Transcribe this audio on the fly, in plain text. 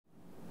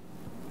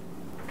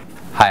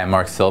Hi, I'm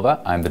Mark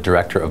Silva. I'm the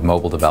Director of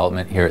Mobile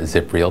Development here at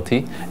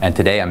ZipRealty, and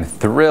today I'm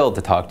thrilled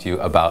to talk to you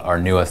about our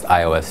newest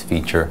iOS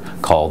feature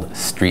called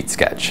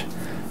Streetsketch.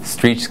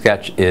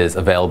 Streetsketch is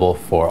available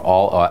for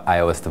all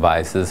iOS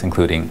devices,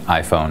 including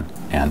iPhone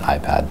and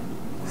iPad.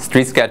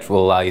 Streetsketch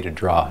will allow you to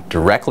draw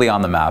directly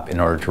on the map in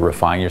order to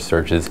refine your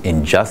searches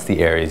in just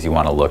the areas you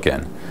want to look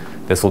in.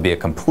 This will be a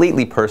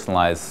completely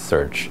personalized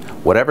search.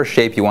 Whatever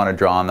shape you want to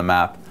draw on the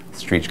map,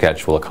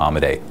 Streetsketch will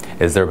accommodate.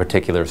 Is there a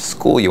particular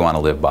school you want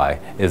to live by?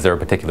 Is there a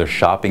particular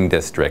shopping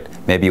district?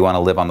 Maybe you want to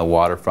live on the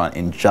waterfront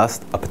in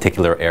just a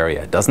particular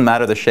area. It doesn't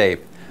matter the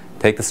shape.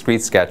 Take the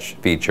Streetsketch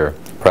feature,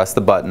 press the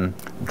button,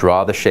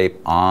 draw the shape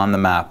on the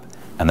map,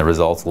 and the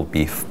results will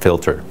be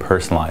filtered,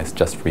 personalized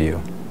just for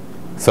you.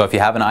 So if you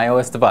have an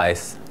iOS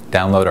device,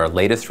 download our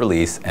latest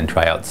release and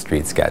try out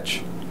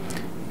Streetsketch.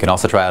 You can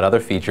also try out other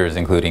features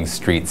including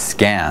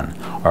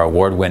Streetscan, our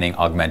award-winning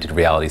augmented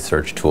reality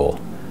search tool.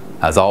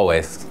 As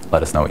always,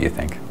 let us know what you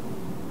think.